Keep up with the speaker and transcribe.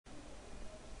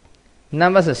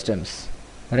Number systems.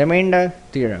 Remainder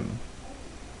theorem.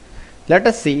 Let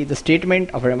us see the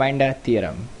statement of remainder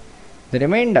theorem. The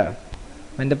remainder,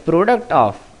 when the product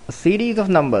of a series of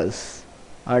numbers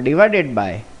are divided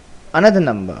by another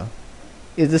number,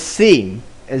 is the same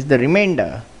as the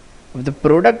remainder of the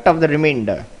product of the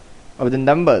remainder of the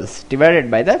numbers divided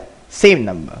by the same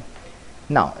number.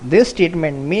 Now, this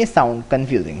statement may sound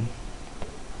confusing,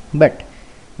 but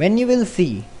when you will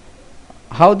see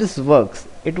how this works,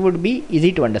 it would be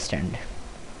easy to understand.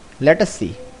 Let us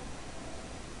see.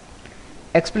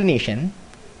 Explanation: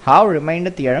 how remainder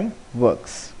theorem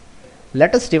works.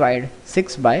 Let us divide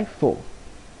 6 by 4.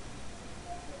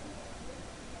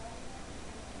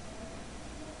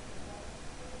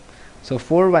 So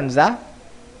 4 ones are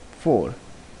 4.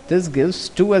 This gives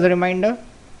 2 as a remainder.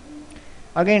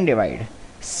 Again divide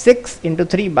 6 into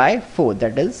 3 by 4,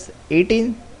 that is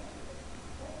 18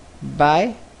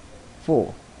 by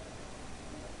 4.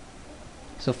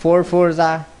 So 4 fours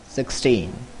are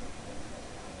 16.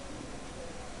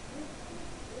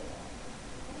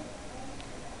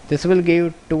 This will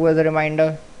give 2 as a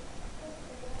remainder.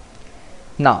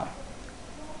 Now,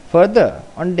 further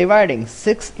on dividing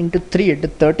 6 into 3 into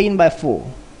 13 by 4,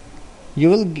 you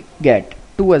will get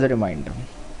 2 as a remainder.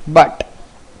 But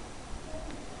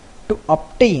to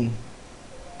obtain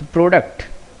the product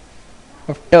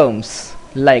of terms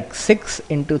like 6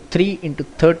 into 3 into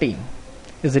 13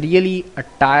 is really a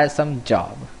tiresome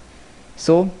job.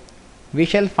 So we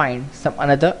shall find some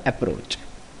another approach.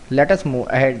 Let us move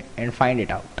ahead and find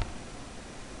it out.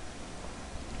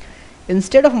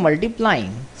 Instead of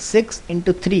multiplying 6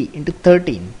 into 3 into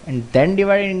 13 and then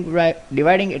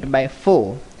dividing it by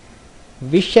 4,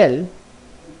 we shall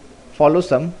follow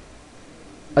some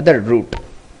other route.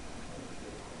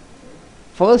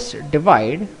 First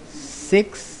divide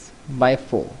 6 by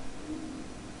 4.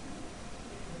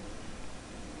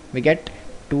 We get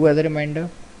 2 as a remainder.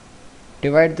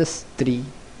 Divide this 3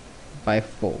 by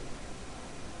 4.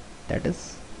 That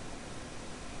is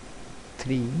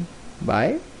 3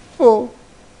 by 4.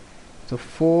 So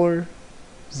 4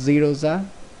 zeros are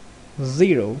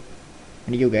 0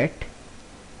 and you get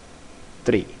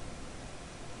 3.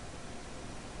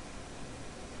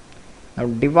 Now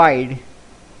divide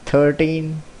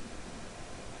 13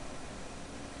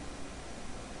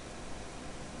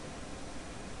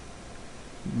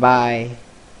 by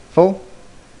 4.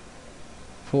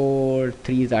 4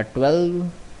 threes are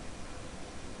 12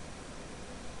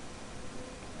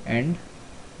 and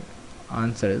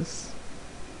answer is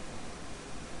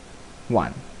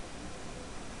 1.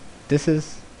 This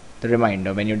is the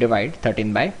remainder when you divide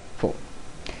 13 by 4.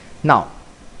 Now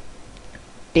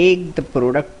take the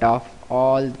product of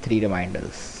all 3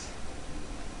 reminders,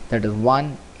 that is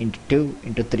 1 into 2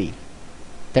 into 3,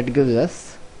 that gives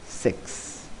us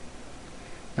 6.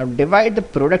 Now divide the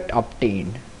product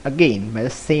obtained again by the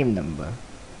same number,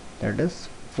 that is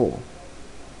 4.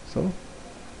 So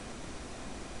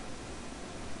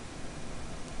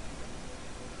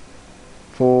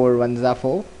 4 ones are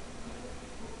 4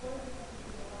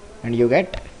 and you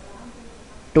get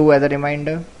 2 as a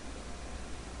remainder.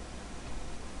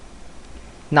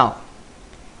 Now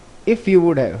if you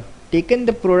would have taken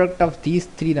the product of these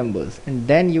 3 numbers and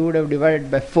then you would have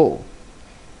divided by 4,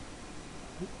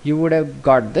 you would have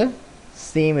got the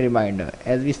same remainder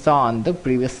as we saw on the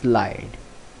previous slide.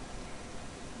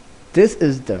 This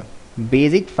is the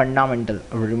basic fundamental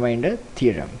of remainder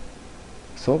theorem.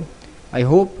 So I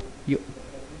hope you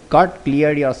got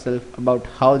clear yourself about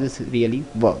how this really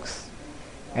works,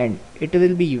 and it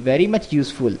will be very much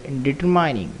useful in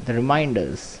determining the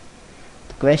reminders.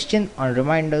 The question on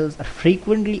reminders are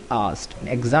frequently asked in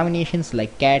examinations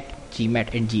like CAT,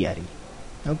 GMAT and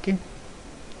GRE. Okay,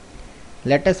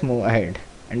 let us move ahead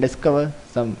and discover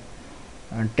some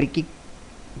tricky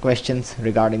questions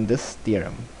regarding this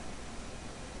theorem.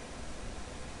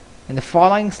 In the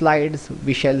following slides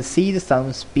we shall see the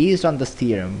sums based on this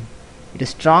theorem. It is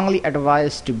strongly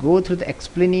advised to go through the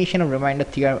explanation of remainder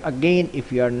theorem again if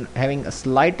you are having a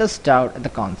slightest doubt at the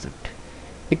concept,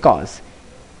 because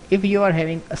if you are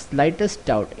having a slightest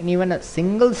doubt in even a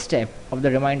single step of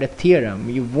the remainder theorem,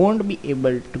 you won't be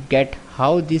able to get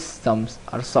how these sums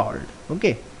are solved.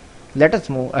 Okay, let us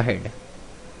move ahead.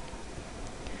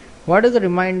 What is the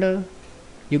remainder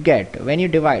you get when you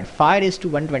divide 5 raised to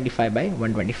 125 by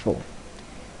 124?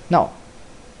 Now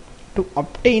to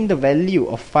obtain the value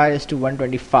of 5 raised to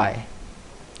 125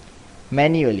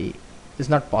 manually is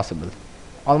not possible,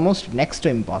 almost next to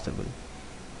impossible.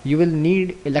 You will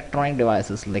need electronic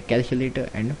devices like calculator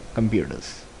and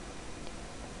computers.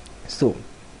 So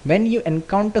when you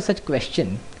encounter such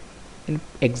question in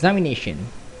examination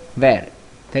where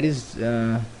there is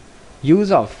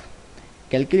use of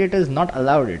calculator is not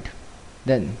allowed it,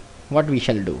 then what we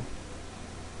shall do?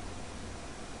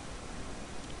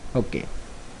 Okay,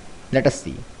 let us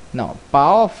see. Now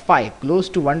power of 5 close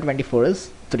to 124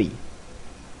 is 3.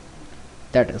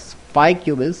 That is 5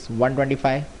 cube is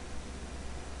 125.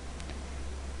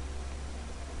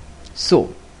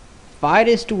 So 5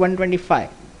 raised to 125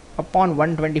 upon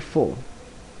 124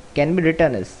 can be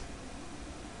written as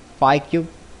 5 cube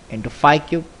into 5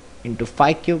 cube into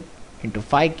 5 cube into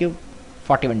 5 cube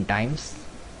 41 times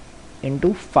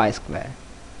into 5 square.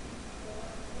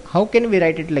 How can we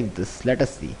write it like this? Let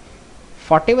us see.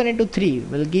 41 into 3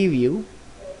 will give you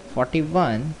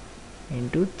 41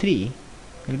 into 3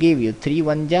 will give you 3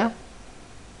 1 ja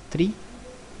 3,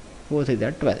 4 3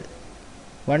 are 12,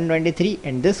 123,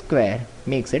 and this square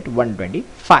makes it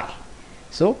 125.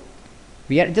 So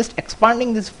we are just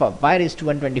expanding this 5 raised to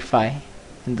 125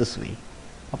 in this way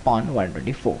upon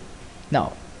 124.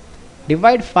 Now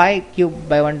divide 5 cube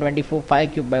by 124,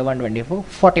 5 cube by 124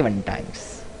 41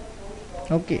 times.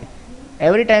 Okay,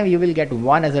 every time you will get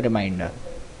 1 as a remainder.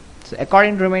 So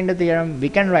according to remainder theorem, we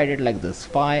can write it like this: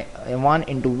 1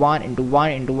 into 1 into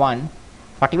 1 into 1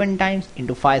 41 times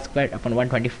into 5 squared upon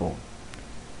 124,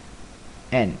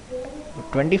 and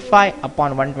 25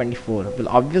 upon 124 will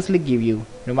obviously give you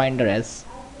remainder as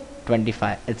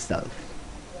 25 itself,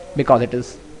 because it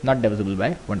is not divisible by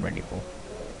 124.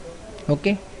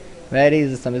 Okay, very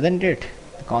easy sum, isn't it?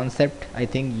 The concept, I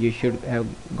think you should have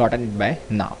gotten it by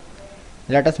now.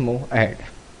 Let us move ahead.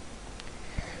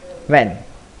 When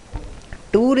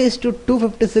 2 raised to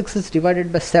 256 is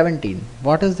divided by 17,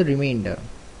 what is the remainder?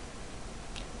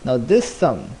 Now this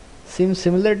sum seems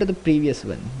similar to the previous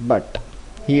one, but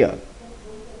here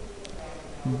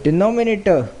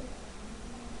denominator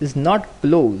is not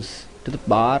close to the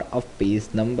bar of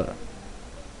base number,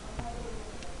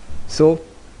 so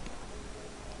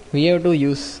we have to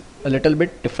use a little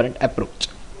bit different approach.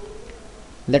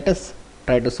 Let us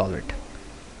try to solve it.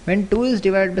 When 2 is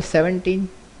divided by 17,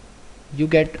 you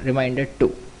get remainder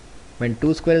 2. When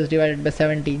 2 square is divided by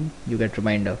 17, you get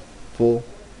remainder 4.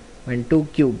 When 2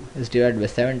 cube is divided by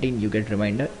 17, you get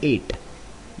remainder 8.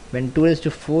 When 2 raised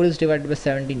to 4 is divided by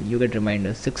 17, you get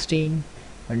remainder 16.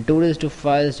 When 2 raised to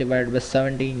 5 is divided by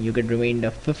 17, you get remainder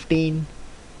 15.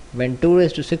 When 2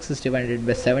 raised to 6 is divided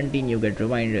by 17, you get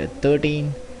remainder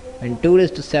 13. When 2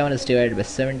 raised to 7 is divided by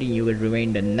 17, you get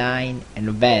remainder 9.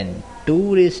 And when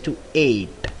 2 raised to 8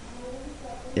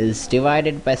 is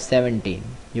divided by 17,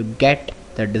 you get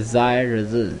the desired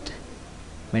result.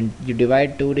 When you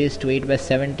divide 2 raised to 8 by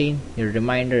 17, your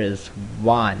remainder is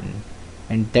 1,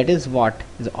 and that is what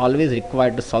is always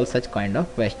required to solve such kind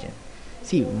of question.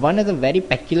 See, 1 is a very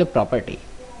peculiar property.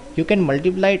 You can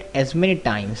multiply it as many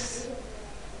times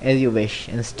as you wish,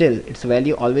 and still its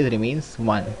value always remains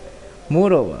 1.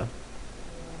 Moreover,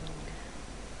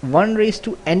 1 raised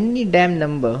to any damn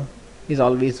number is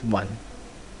always 1.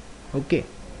 Okay,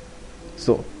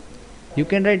 so you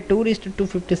can write 2 raised to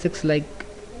 256 like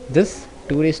this: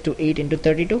 2 raised to 8 into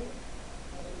 32.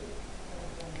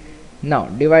 Now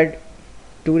divide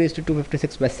 2 raised to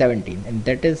 256 by 17, and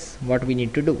that is what we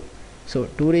need to do. So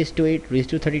 2 raised to 8 raised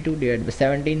to 32 divided by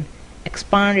 17.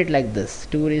 Expand it like this: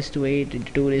 2 raised to 8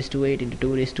 into 2 raised to 8 into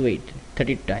 2 raised to 8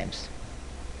 32 times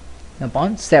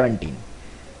upon 17.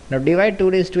 Now divide 2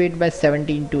 raised to 8 by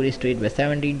 17, 2 raised to 8 by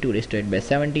 17, 2 raised to 8 by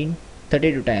 17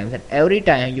 32 times, and every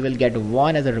time you will get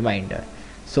 1 as a remainder.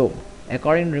 So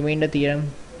according to remainder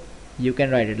theorem, you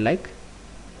can write it like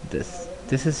this.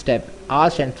 This is step R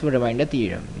stands for remainder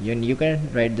theorem. You can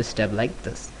write this step like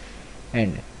this,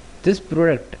 and this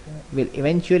product will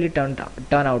eventually turn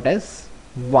out as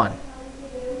 1,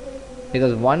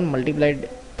 because 1 multiplied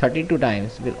 32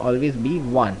 times will always be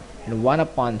 1, and 1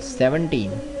 upon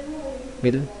 17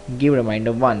 will give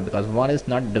remainder 1, because 1 is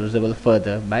not divisible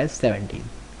further by 17.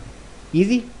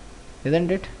 Easy,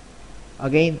 isn't it?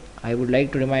 Again, I would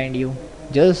like to remind you,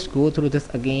 just go through this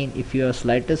again if you have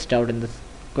slightest doubt in this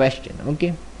question.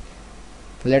 Okay,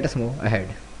 let us move ahead.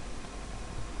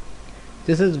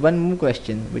 This is one more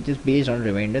question which is based on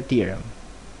remainder theorem.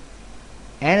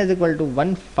 N is equal to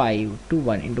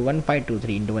 1521 into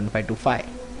 1523 into 1525,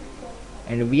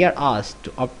 and we are asked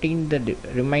to obtain the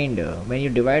remainder when you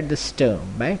divide this term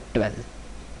by 12.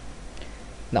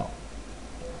 Now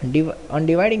on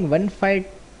dividing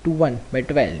 1521 by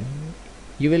 12,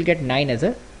 you will get 9 as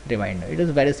a remainder. It is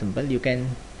very simple. You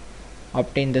can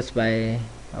obtain this by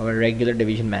our regular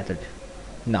division method.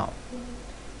 Now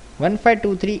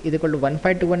 1523 is equal to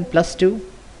 1521 plus 2,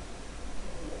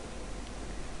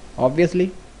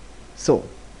 obviously. So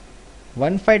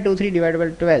 1523 divided by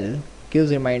 12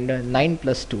 gives remainder 9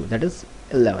 plus 2, that is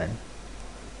 11.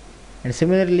 And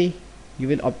similarly you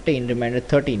will obtain remainder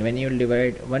 13 when you will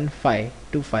divide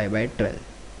 1525 by 12.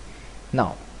 Now,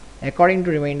 according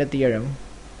to remainder theorem,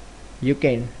 you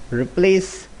can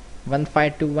replace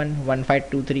 1521,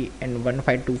 1523 and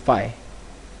 1525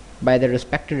 by the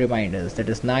respective reminders, that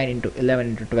is 9 into 11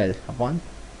 into 12 upon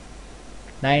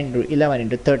 9 into 11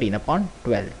 into 13 upon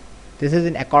 12. This is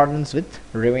in accordance with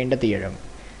remainder theorem.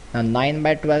 Now 9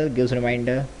 by 12 gives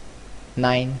remainder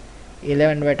 9,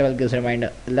 11 by 12 gives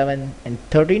remainder 11, and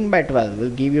 13 by 12 will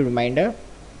give you remainder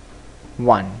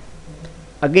 1.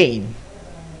 Again,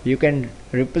 you can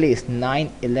replace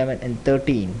 9, 11 and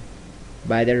 13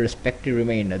 by their respective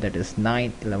remainder, that is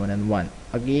 9, 11 and 1,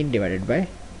 again divided by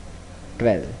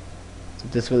 12. So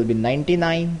this will be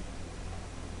 99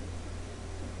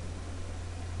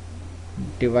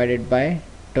 divided by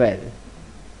 12.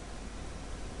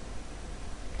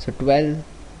 So 12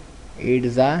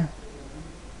 8s are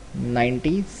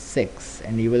 96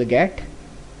 and you will get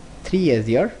 3 as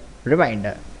your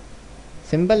remainder.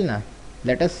 Simple na?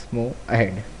 Let us move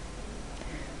ahead.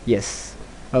 Yes,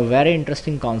 a very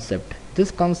interesting concept.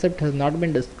 This concept has not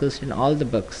been discussed in all the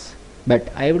books, but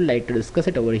I would like to discuss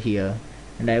it over here,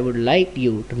 and I would like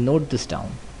you to note this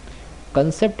down.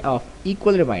 Concept of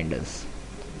equal reminders.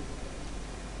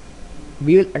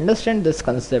 We will understand this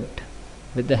concept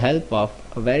with the help of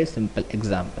a very simple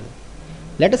example.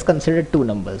 Let us consider two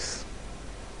numbers,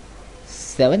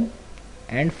 7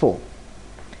 and 4.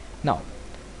 Now,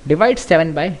 divide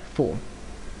 7 by 4.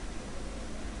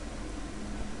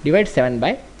 Divide 7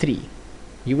 by 3.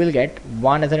 You will get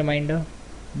 1 as a remainder.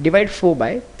 Divide 4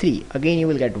 by 3. Again you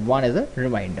will get 1 as a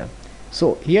remainder.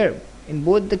 So here in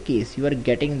both the case you are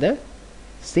getting the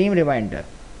same remainder.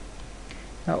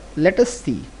 Now let us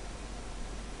see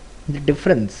the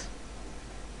difference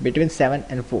between 7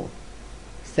 and 4.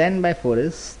 7 by 4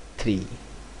 is 3,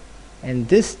 and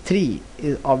this 3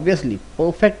 is obviously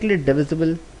perfectly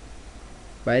divisible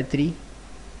by 3.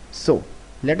 So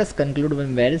let us conclude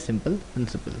one very simple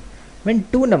principle. When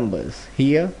two numbers,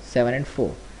 here 7 and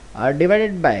 4, are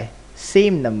divided by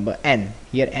same number n,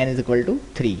 here n is equal to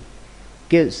 3,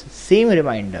 gives same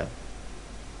remainder,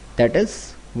 that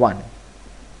is 1,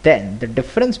 then the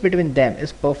difference between them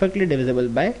is perfectly divisible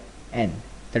by n.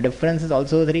 The difference is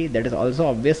also 3, that is also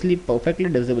obviously perfectly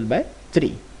divisible by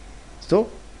 3. So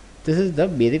this is the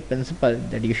basic principle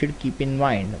that you should keep in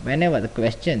mind whenever the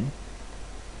question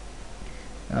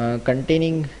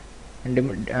containing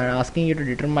and asking you to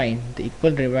determine the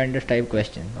equal remainders type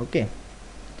question. Okay,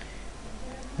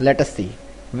 let us see.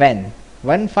 When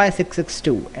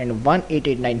 15662 and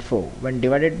 18894 when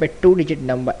divided by two digit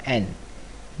number n,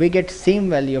 we get same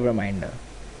value of remainder.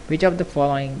 Which of the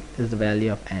following is the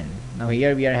value of n? Now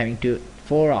here we are having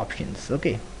four options.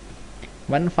 Okay,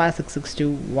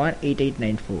 15662,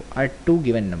 18894 are two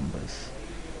given numbers.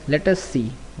 Let us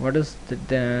see what is the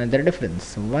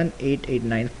difference.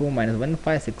 18894 minus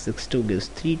 15662 gives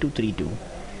 3232.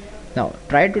 Now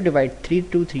try to divide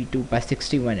 3232 by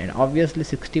 61, and obviously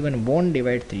 61 won't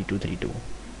divide 3232.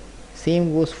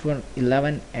 Same goes for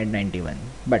 11 and 91.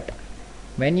 But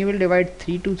when you will divide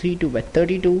 3232 by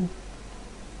 32,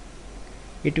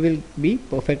 it will be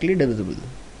perfectly divisible.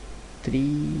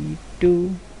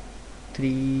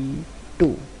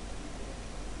 3232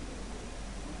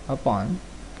 upon,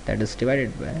 that is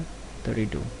divided by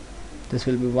 32. This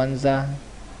will be 1s are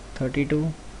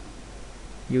 32.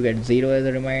 You get 0 as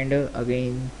a remainder.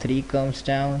 Again 3 comes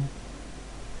down,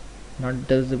 not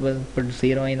divisible, put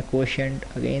 0 in the quotient.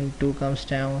 Again 2 comes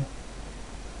down,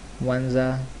 1s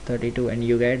are 32, and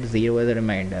you get 0 as a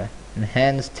remainder, and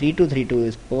hence 3232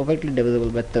 is perfectly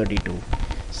divisible by 32.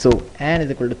 So n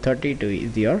is equal to 32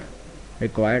 is your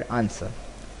required answer.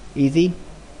 Easy,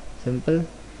 simple.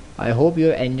 I hope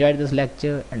you enjoyed this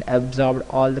lecture and absorbed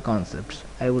all the concepts.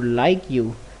 I would like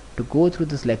you to go through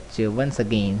this lecture once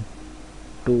again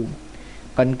to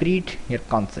concrete your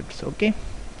concepts. Okay,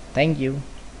 thank you.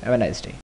 Have a nice day.